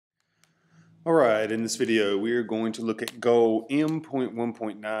Alright, in this video we are going to look at goal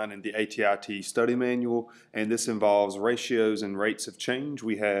M.1.9 in the TEAS study manual, and this involves ratios and rates of change.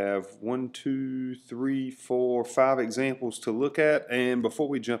 We have 5 examples to look at, and before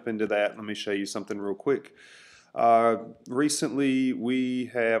we jump into that, let me show you something real quick. Recently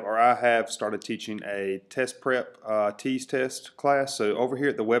I have started teaching a test prep TEAS test class. So over here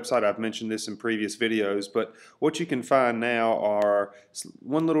at the website, I've mentioned this in previous videos, but what you can find now are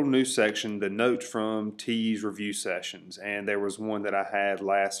one little new section, the notes from TEAS review sessions, and there was one that I had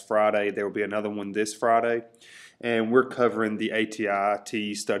last Friday. There will be another one this Friday, and we're covering the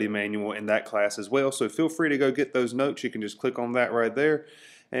TEAS study manual in that class as well. So feel free to go get those notes. You can just click on that right there.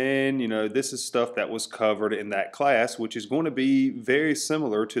 And this is stuff that was covered in that class, which is going to be very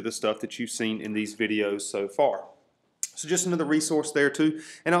similar to the stuff that you've seen in these videos so far. So just another resource there too.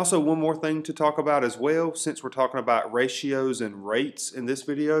 And also one more thing to talk about as well, since we're talking about ratios and rates in this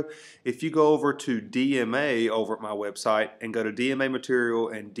video. If you go over to DMA over at my website and go to DMA material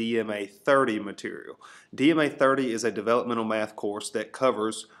and DMA 30 material. DMA 30 is a developmental math course that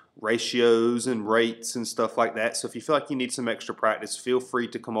covers ratios and rates and stuff like that. So if you feel like you need some extra practice, feel free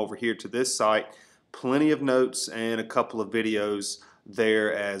to come over here to this site. Plenty of notes and a couple of videos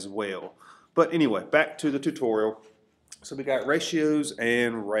there as well. But anyway, back to the tutorial. So we got ratios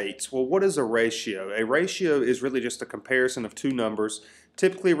and rates. Well, what is a ratio? A ratio is really just a comparison of two numbers,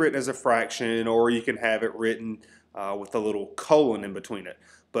 typically written as a fraction, or you can have it written with a little colon in between it.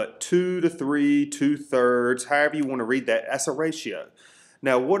 But 2 to 3, 2/3, however you want to read that, that's a ratio.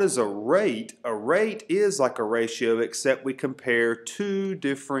 Now, what is a rate? A rate is like a ratio, except we compare two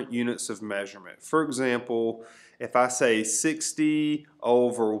different units of measurement. For example, if I say 60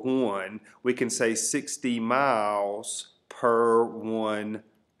 over 1, we can say 60 miles per 1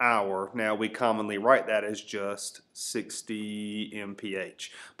 hour. Now, we commonly write that as just 60 mph,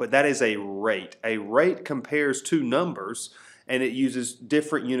 but that is a rate. A rate compares two numbers, and it uses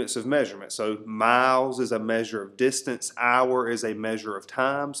different units of measurement. So miles is a measure of distance, hour is a measure of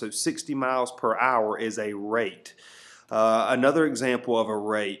time, so 60 miles per hour is a rate. Another example of a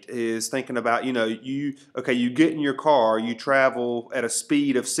rate is thinking about, you get in your car, you travel at a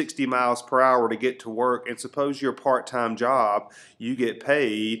speed of 60 miles per hour to get to work, and suppose your part-time job, you get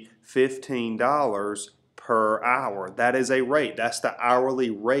paid $15 per hour. That is a rate. That's the hourly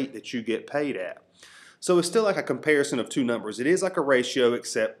rate that you get paid at. So it's still like a comparison of two numbers. It is like a ratio,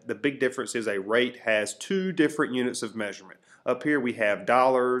 except the big difference is a rate has two different units of measurement. Up here we have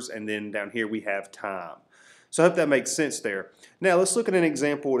dollars, and then down here we have time. So I hope that makes sense there. Now let's look at an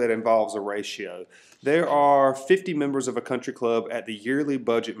example that involves a ratio. There are 50 members of a country club at the yearly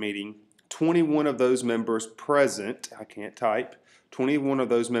budget meeting. 21 of those members present, 21 of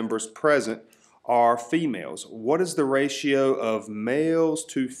those members present are females. What is the ratio of males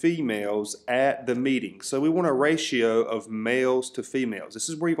to females at the meeting? So we want a ratio of males to females. This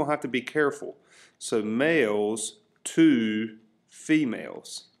is where you're going to have to be careful. So males to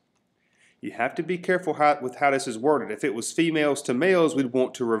females. You have to be careful with how this is worded. If it was females to males, we'd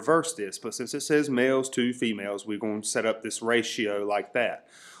want to reverse this. But since it says males to females, we're going to set up this ratio like that.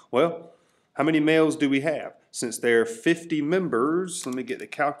 Well, how many males do we have? Since there are 50 members, let me get the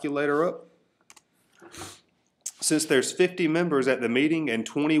calculator up. Since there's 50 members at the meeting and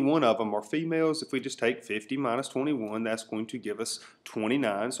 21 of them are females, if we just take 50 minus 21, that's going to give us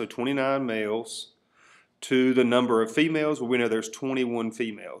 29. So 29 males to the number of females. Well, we know there's 21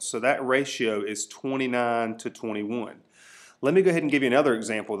 females. So that ratio is 29 to 21. Let me go ahead and give you another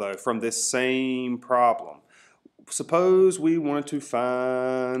example, though, from this same problem. Suppose we wanted to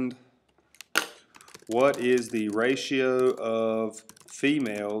find what is the ratio of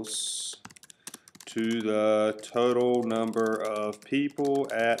females to the total number of people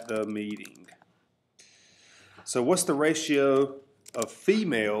at the meeting. So what's the ratio of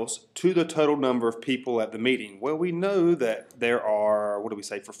females to the total number of people at the meeting? Well, we know that there are, what do we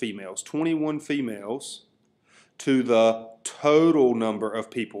say for females? 21 females to the total number of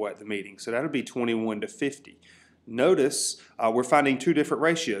people at the meeting. So that would be 21 to 50. Notice we're finding two different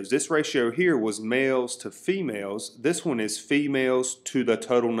ratios. This ratio here was males to females. This one is females to the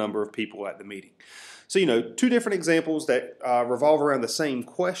total number of people at the meeting. So, two different examples that revolve around the same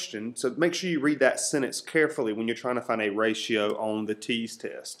question. So make sure you read that sentence carefully when you're trying to find a ratio on the TEAS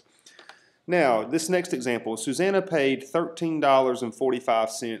test. Now, this next example, Susanna paid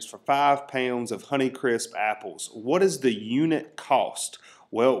 $13.45 for 5 pounds of Honeycrisp apples. What is the unit cost?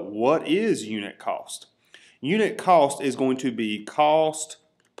 Well, what is unit cost? Unit cost is going to be cost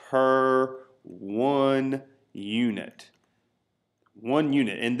per 1 unit. 1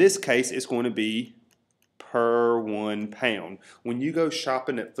 unit. In this case, it's going to be per 1 pound. When you go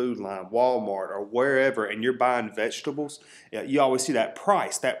shopping at Food Line, Walmart, or wherever, and you're buying vegetables, you always see that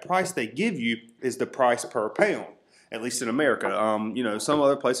price. That price they give you is the price per pound, at least in America. You know, some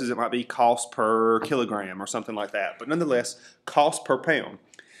other places it might be cost per kilogram or something like that, but nonetheless, cost per pound.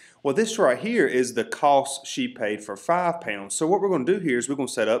 Well, this right here is the cost she paid for 5 pounds. So what we're going to do here is we're going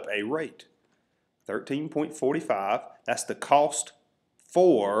to set up a rate. 13.45, that's the cost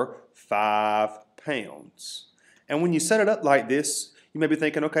for 5 pounds. And when you set it up like this, you may be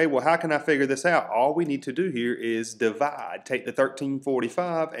thinking, okay, well, how can I figure this out? All we need to do here is divide. Take the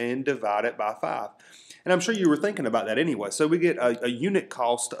 13.45 and divide it by 5. And I'm sure you were thinking about that anyway. So we get a unit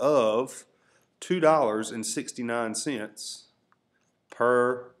cost of $2.69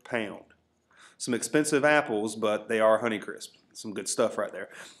 per pound. Some expensive apples, but they are Honeycrisp. Some good stuff right there.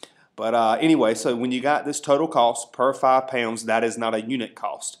 But anyway, so when you got this total cost per 5 pounds, that is not a unit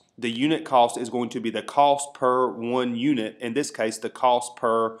cost. The unit cost is going to be the cost per 1 unit, in this case, the cost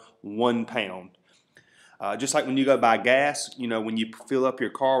per 1 pound. Just like when you go buy gas, you know, when you fill up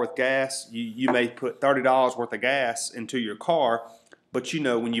your car with gas, you may put $30 worth of gas into your car, but you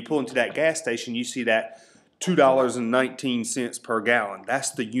know, when you pull into that gas station, you see that $2.19 per gallon.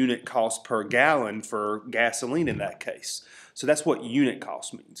 That's the unit cost per gallon for gasoline in that case. So that's what unit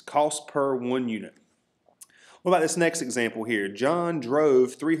cost means, cost per 1 unit. What about this next example here? John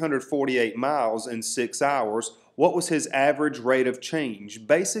drove 348 miles in 6 hours. What was his average rate of change?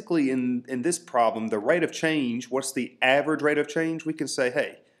 Basically, in this problem, the rate of change, what's the average rate of change? We can say,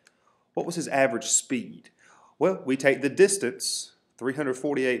 hey, what was his average speed? Well, we take the distance,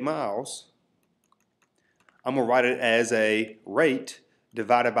 348 miles. I'm going to write it as a rate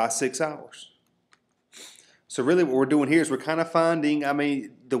divided by 6 hours. So really what we're doing here is we're kind of finding, I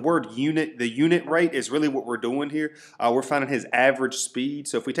mean, the word unit, the unit rate is really what we're doing here. We're finding his average speed.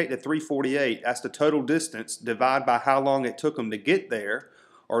 So if we take the 348, that's the total distance, divide by how long it took him to get there,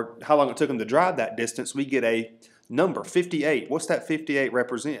 or how long it took him to drive that distance, we get a number, 58. What's that 58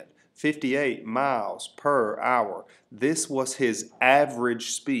 represent? 58 miles per hour. This was his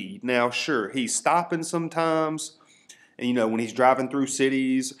average speed. Now, sure, he's stopping sometimes, and you know, when he's driving through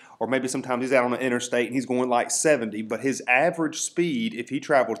cities, or maybe sometimes he's out on the interstate and he's going like 70, but his average speed, if he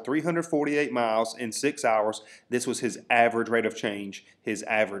traveled 348 miles in 6 hours, this was his average rate of change, his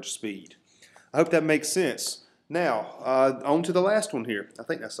average speed. I hope that makes sense. Now, on to the last one here. I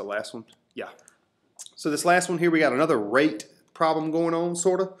think that's the last one. Yeah. So this last one here, we got another rate problem going on,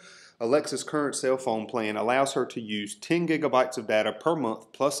 sort of. Alexa's current cell phone plan allows her to use 10 gigabytes of data per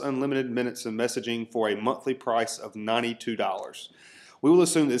month plus unlimited minutes of messaging for a monthly price of $92. We will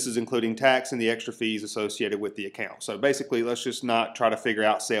assume this is including tax and the extra fees associated with the account. So basically, let's just not try to figure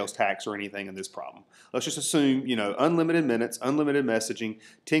out sales tax or anything in this problem. Let's just assume, you know, unlimited minutes, unlimited messaging,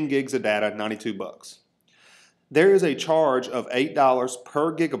 10 gigs of data, $92. There is a charge of $8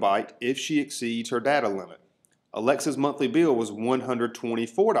 per gigabyte if she exceeds her data limit. Alexa's monthly bill was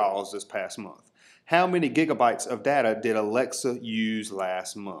 $124 this past month. How many gigabytes of data did Alexa use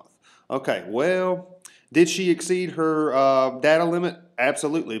last month? Okay, well, did she exceed her data limit?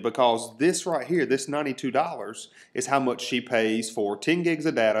 Absolutely, because this right here, this $92 is how much she pays for 10 gigs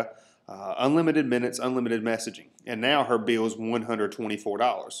of data, unlimited minutes, unlimited messaging. And now her bill is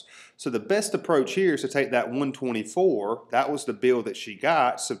 $124. So the best approach here is to take that $124, that was the bill that she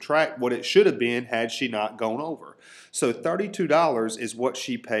got, subtract what it should have been had she not gone over. So $32 is what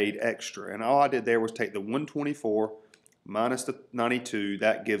she paid extra. And all I did there was take the $124 minus the $92,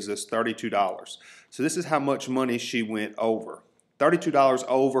 that gives us $32. So this is how much money she went over. $32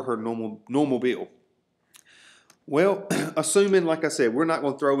 over her normal bill. Well, assuming, like I said, we're not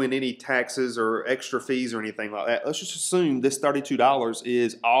going to throw in any taxes or extra fees or anything like that. Let's just assume this $32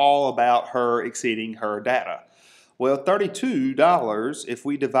 is all about her exceeding her data. Well, $32, if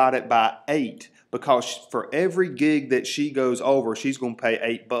we divide it by 8, because for every gig that she goes over, she's going to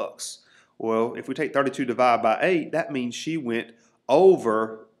pay $8. Well, if we take 32 divided by 8, that means she went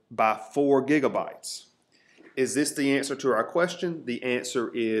over by 4 gigabytes. Is this the answer to our question? The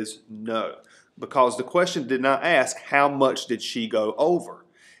answer is no. Because the question did not ask how much did she go over.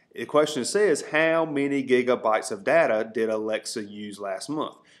 The question says how many gigabytes of data did Alexa use last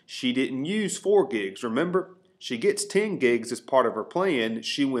month. She didn't use 4 gigs. Remember, she gets 10 gigs as part of her plan.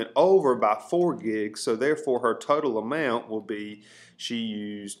 She went over by 4 gigs, so therefore her total amount will be she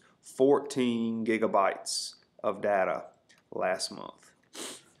used 14 gigabytes of data last month.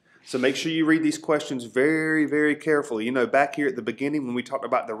 So make sure you read these questions very, very carefully. You know, back here at the beginning when we talked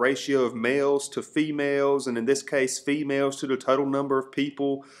about the ratio of males to females, and in this case, females to the total number of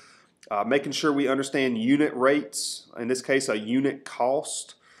people, making sure we understand unit rates, in this case, a unit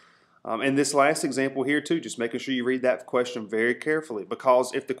cost. And this last example here too, just making sure you read that question very carefully,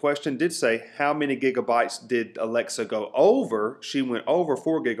 because if the question did say how many gigabytes did Alexa go over, she went over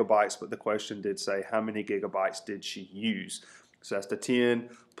 4 gigabytes, but the question did say how many gigabytes did she use. So that's the 10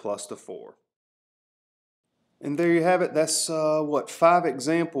 plus the 4. And there you have it. That's 5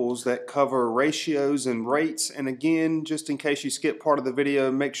 examples that cover ratios and rates. And again, just in case you skip part of the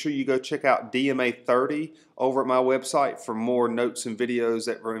video, make sure you go check out DMA 30 over at my website for more notes and videos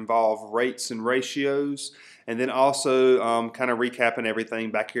that involve rates and ratios. And then also kind of recapping everything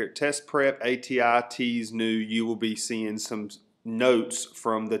back here at Test Prep, ATI, TEAS New, you will be seeing some notes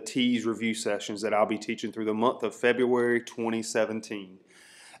from the TEAS review sessions that I'll be teaching through the month of February 2017.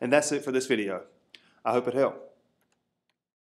 And that's it for this video. I hope it helped.